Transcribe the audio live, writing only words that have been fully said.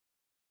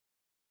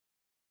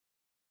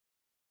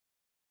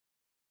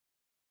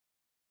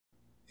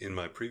In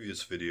my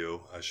previous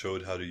video, I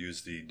showed how to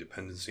use the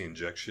dependency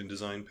injection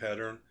design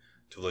pattern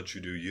to let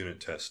you do unit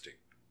testing.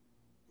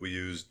 We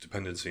used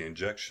dependency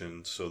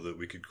injection so that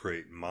we could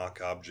create mock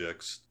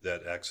objects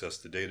that access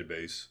the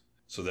database,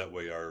 so that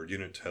way our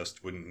unit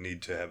test wouldn't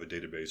need to have a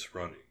database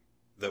running.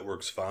 That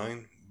works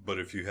fine, but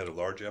if you had a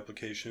large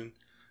application,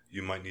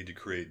 you might need to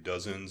create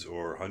dozens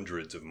or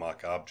hundreds of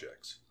mock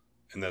objects,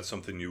 and that's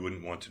something you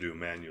wouldn't want to do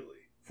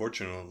manually.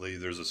 Fortunately,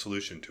 there's a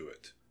solution to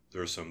it.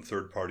 There are some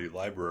third-party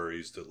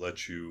libraries that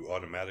let you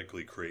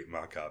automatically create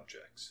mock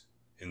objects.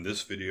 In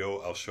this video,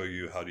 I'll show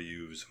you how to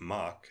use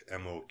Mock,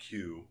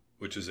 M-O-Q,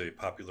 which is a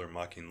popular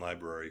mocking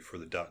library for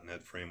the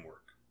 .NET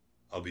framework.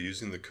 I'll be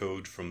using the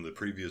code from the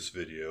previous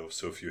video,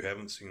 so if you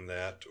haven't seen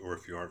that, or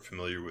if you aren't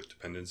familiar with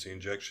dependency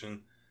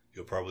injection,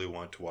 you'll probably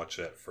want to watch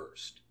that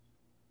first.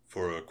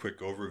 For a quick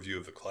overview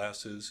of the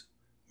classes,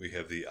 we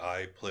have the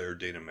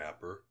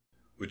iPlayerDataMapper,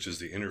 which is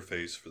the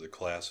interface for the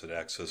class that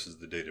accesses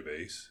the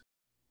database.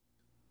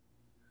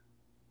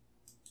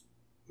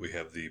 We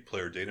have the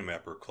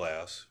PlayerDataMapper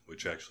class,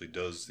 which actually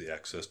does the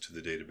access to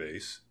the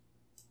database.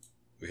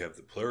 We have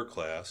the Player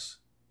class,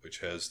 which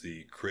has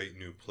the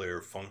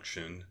createNewPlayer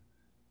function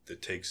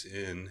that takes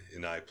in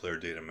an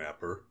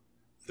iPlayerDataMapper.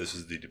 This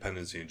is the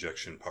dependency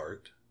injection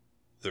part.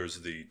 There's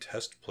the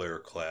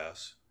TestPlayer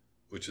class,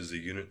 which is the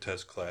unit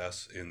test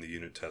class in the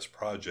unit test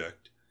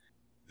project.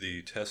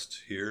 The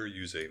tests here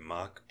use a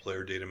mock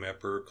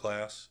PlayerDataMapper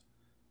class,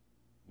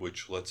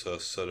 which lets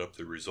us set up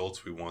the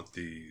results we want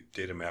the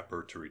data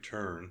mapper to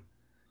return,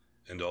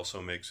 and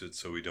also makes it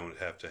so we don't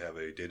have to have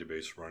a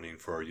database running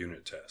for our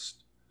unit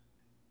test.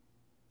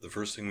 The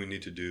first thing we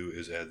need to do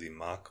is add the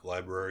mock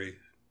library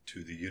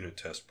to the unit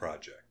test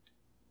project.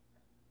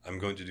 I'm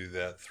going to do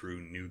that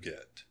through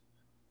NuGet,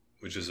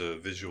 which is a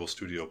Visual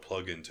Studio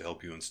plugin to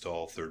help you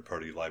install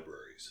third-party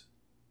libraries.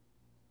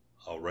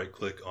 I'll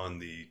right-click on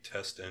the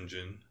test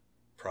engine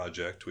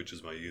project, which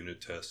is my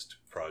unit test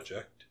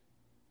project,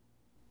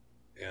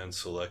 and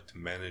select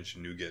Manage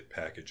NuGet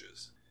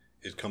Packages.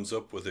 It comes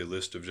up with a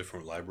list of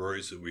different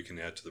libraries that we can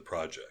add to the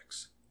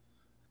projects.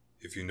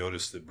 If you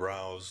notice that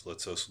Browse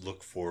lets us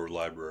look for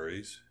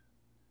libraries,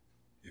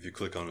 if you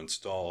click on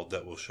Install,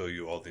 that will show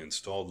you all the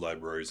installed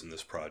libraries in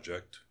this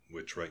project,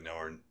 which right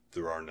now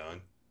there are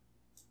none.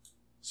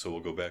 So we'll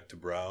go back to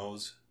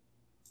Browse,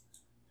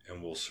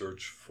 and we'll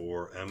search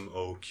for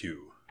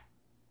MOQ.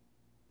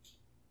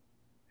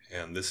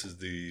 And this is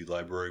the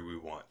library we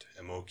want,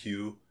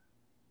 MOQ,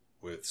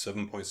 with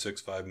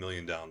 7.65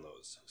 million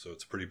downloads, so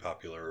it's a pretty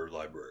popular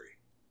library.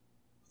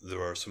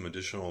 There are some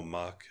additional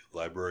mock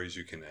libraries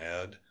you can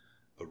add,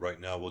 but right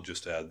now we'll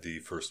just add the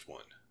first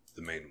one,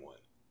 the main one.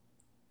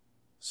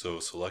 So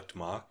select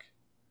mock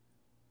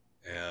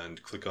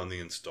and click on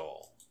the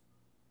install.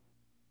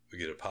 We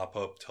get a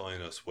pop-up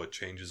telling us what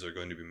changes are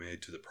going to be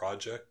made to the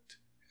project,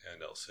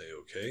 and I'll say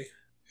OK.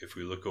 If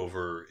we look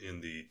over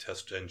in the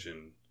test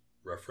engine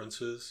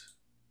references,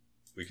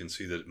 we can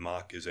see that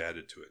mock is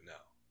added to it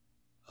now.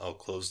 I'll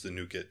close the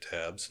NuGet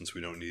tab since we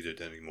don't need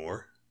it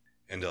anymore,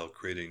 and I'll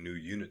create a new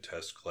unit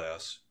test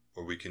class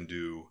where we can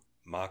do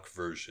mock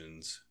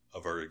versions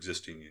of our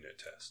existing unit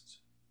tests.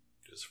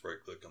 Just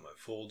right-click on my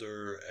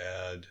folder,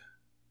 add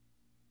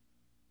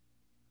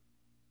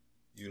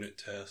unit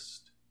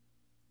test,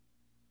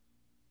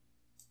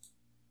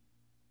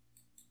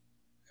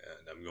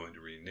 and I'm going to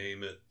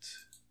rename it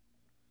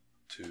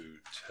to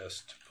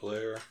test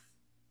player.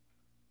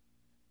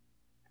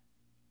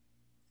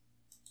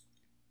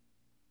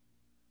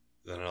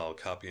 Then I'll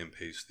copy and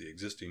paste the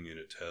existing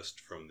unit test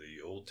from the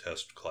old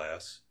test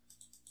class,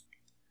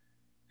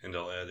 and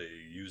I'll add a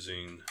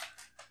using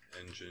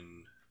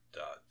engine.mock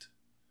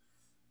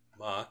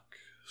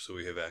so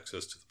we have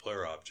access to the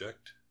player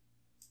object.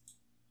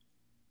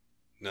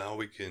 Now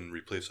we can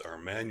replace our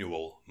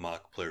manual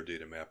mock player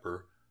data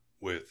mapper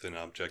with an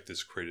object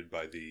that's created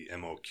by the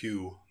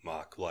MOQ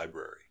mock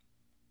library.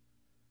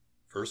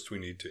 First we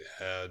need to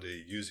add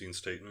a using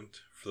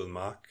statement for the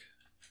mock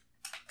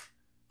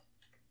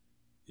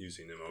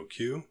using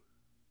MOQ.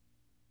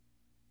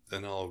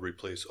 Then I'll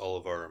replace all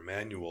of our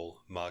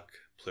manual mock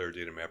player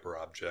data mapper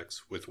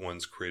objects with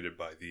ones created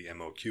by the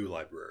MOQ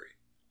library.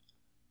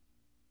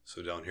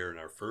 So down here in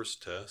our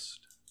first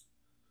test,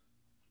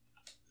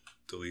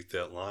 delete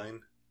that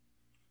line.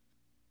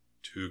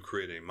 To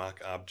create a mock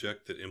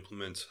object that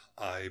implements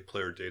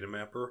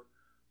iPlayerDataMapper,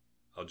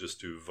 I'll just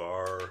do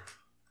var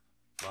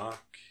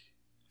mock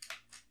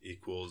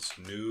equals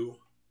new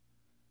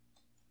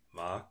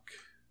mock,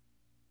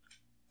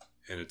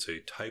 and it's a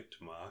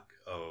typed mock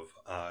of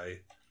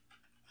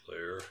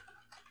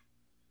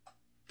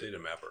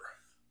iPlayerDataMapper.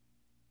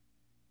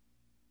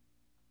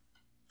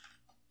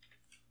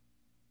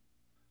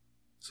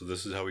 So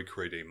this is how we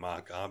create a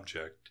mock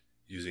object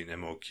using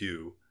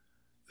MOQ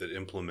that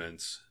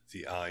implements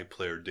the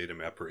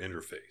iPlayerDataMapper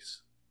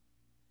interface.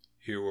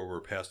 Here where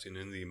we're passing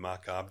in the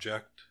mock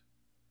object,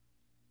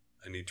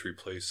 I need to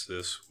replace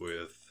this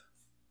with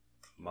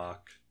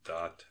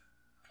mock.object.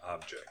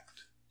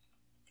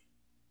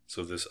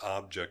 So this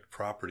object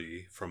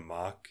property from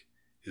mock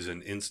is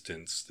an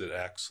instance that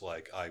acts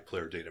like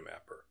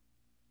iPlayerDataMapper.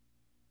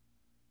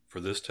 For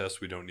this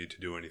test, we don't need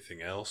to do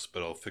anything else,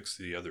 but I'll fix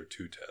the other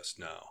two tests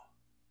now.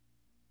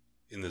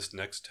 In this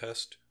next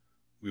test,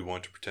 we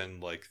want to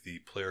pretend like the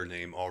player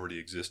name already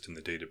exists in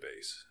the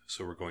database.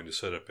 So we're going to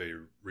set up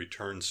a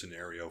return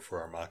scenario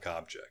for our mock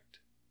object.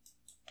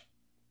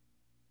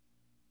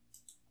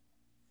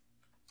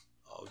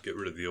 I'll get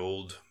rid of the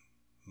old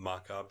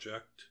mock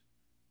object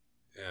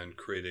and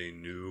create a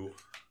new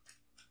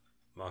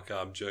mock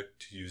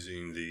object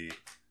using the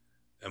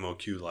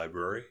MOQ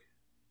library.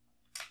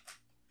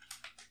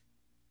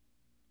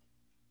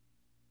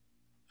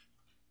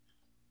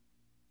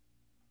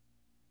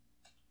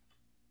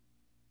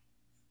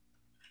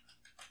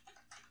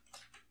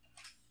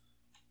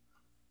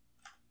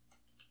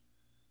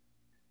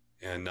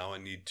 And now I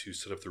need to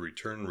set up the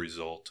return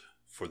result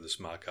for this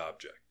mock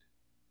object.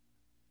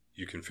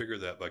 You configure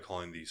that by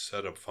calling the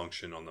setup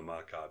function on the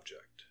mock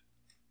object.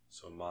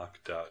 So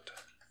mock.setup.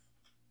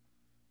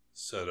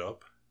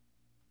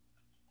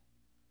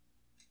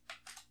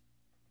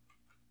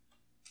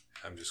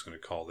 I'm just going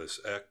to call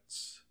this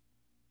x.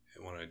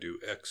 And when I do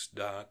x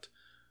dot,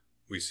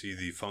 we see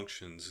the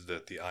functions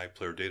that the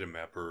iPlayer data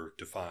mapper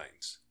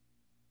defines.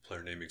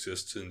 Player name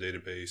exists in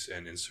database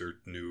and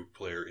insert new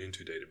player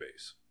into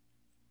database.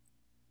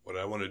 What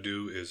I want to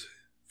do is,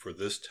 for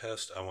this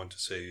test, I want to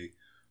say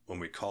when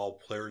we call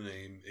player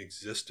name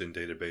exist in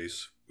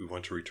database, we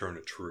want to return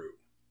a true.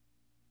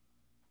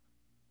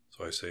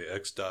 So I say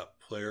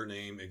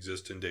x.playerName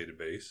exist in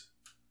database,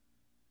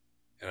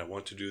 and I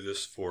want to do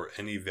this for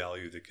any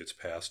value that gets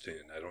passed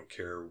in. I don't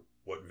care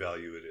what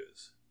value it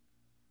is.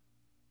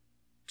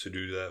 To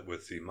do that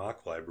with the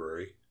mock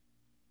library,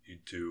 you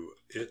do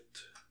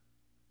it.isAny,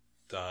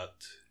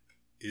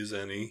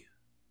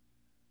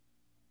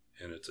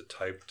 and it's a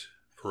typed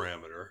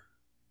parameter,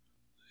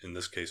 in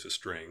this case a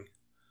string.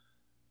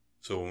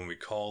 So when we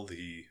call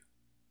the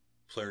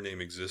player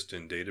name exist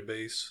in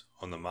database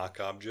on the mock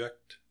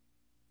object,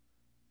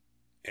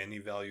 any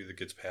value that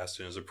gets passed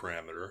in as a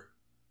parameter,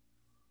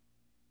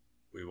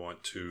 we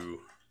want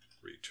to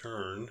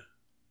return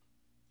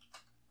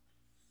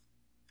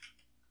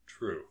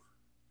true.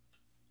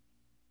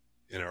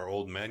 In our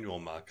old manual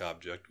mock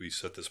object, we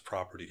set this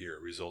property here,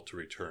 result to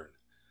return.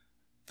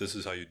 This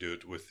is how you do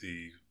it with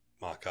the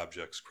mock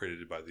objects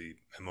created by the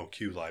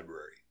MOQ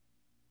library.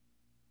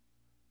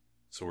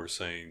 So we're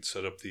saying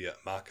set up the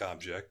mock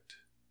object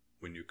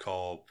when you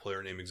call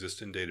player name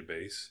exist in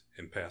database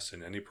and pass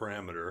in any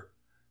parameter,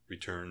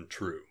 return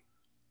true.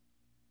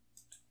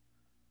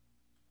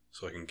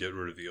 So I can get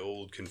rid of the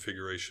old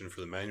configuration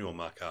for the manual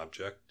mock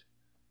object.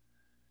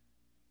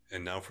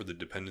 And now for the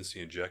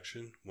dependency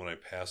injection, when I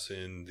pass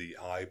in the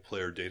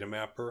iPlayer data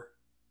mapper,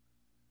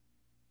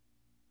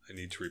 I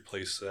need to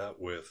replace that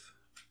with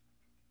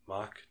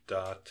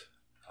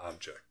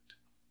mock.object.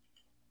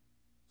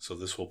 So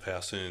this will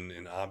pass in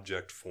an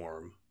object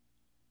form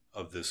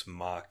of this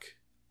mock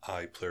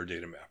iPlayer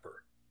data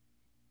mapper.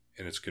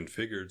 And it's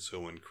configured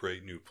so when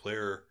create new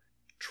player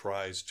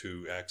tries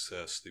to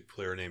access the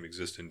player name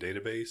exist in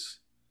database,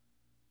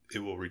 it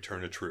will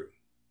return a true.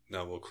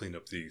 Now we'll clean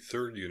up the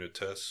third unit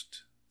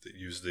test that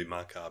used the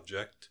mock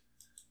object.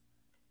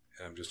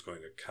 And I'm just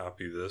going to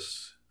copy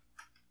this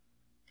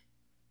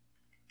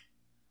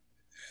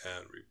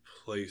and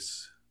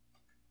replace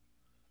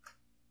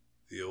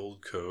the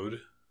old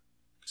code,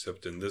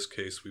 except in this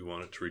case we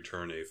want it to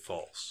return a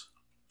false.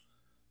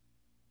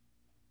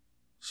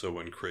 So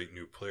when create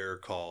new player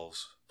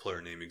calls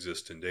player name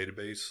exists in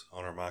database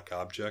on our mock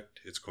object,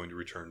 it's going to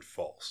return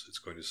false. It's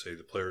going to say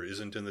the player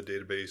isn't in the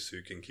database, so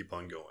you can keep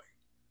on going.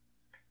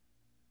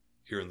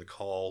 Here in the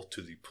call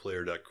to the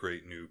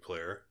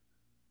player.createNewPlayer,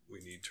 we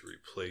need to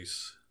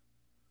replace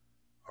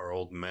our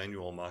old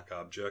manual mock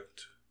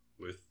object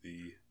with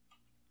the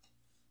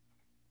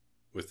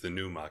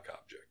new mock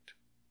object.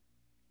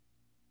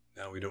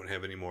 Now we don't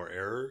have any more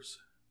errors.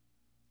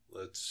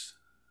 Let's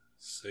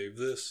save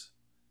this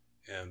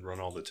and run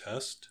all the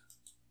tests.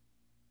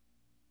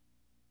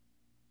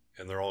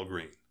 And they're all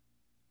green.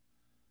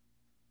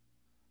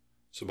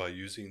 So by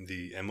using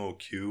the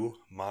MOQ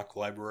mock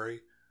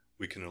library,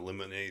 we can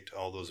eliminate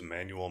all those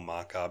manual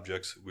mock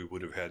objects that we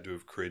would have had to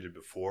have created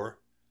before.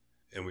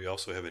 And we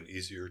also have an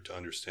easier to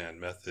understand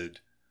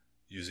method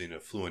using a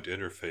Fluent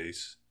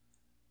interface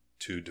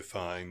to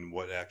define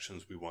what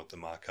actions we want the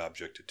mock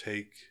object to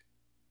take,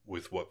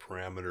 with what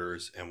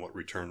parameters and what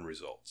return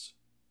results.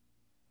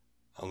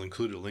 I'll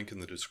include a link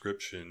in the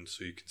description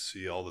so you can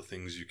see all the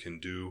things you can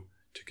do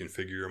to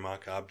configure your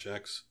mock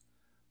objects,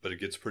 but it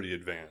gets pretty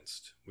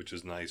advanced, which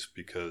is nice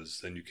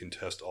because then you can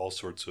test all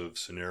sorts of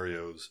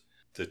scenarios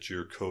that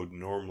your code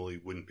normally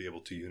wouldn't be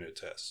able to unit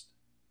test.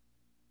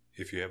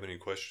 If you have any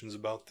questions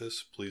about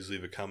this, please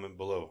leave a comment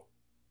below.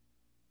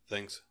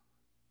 Thanks.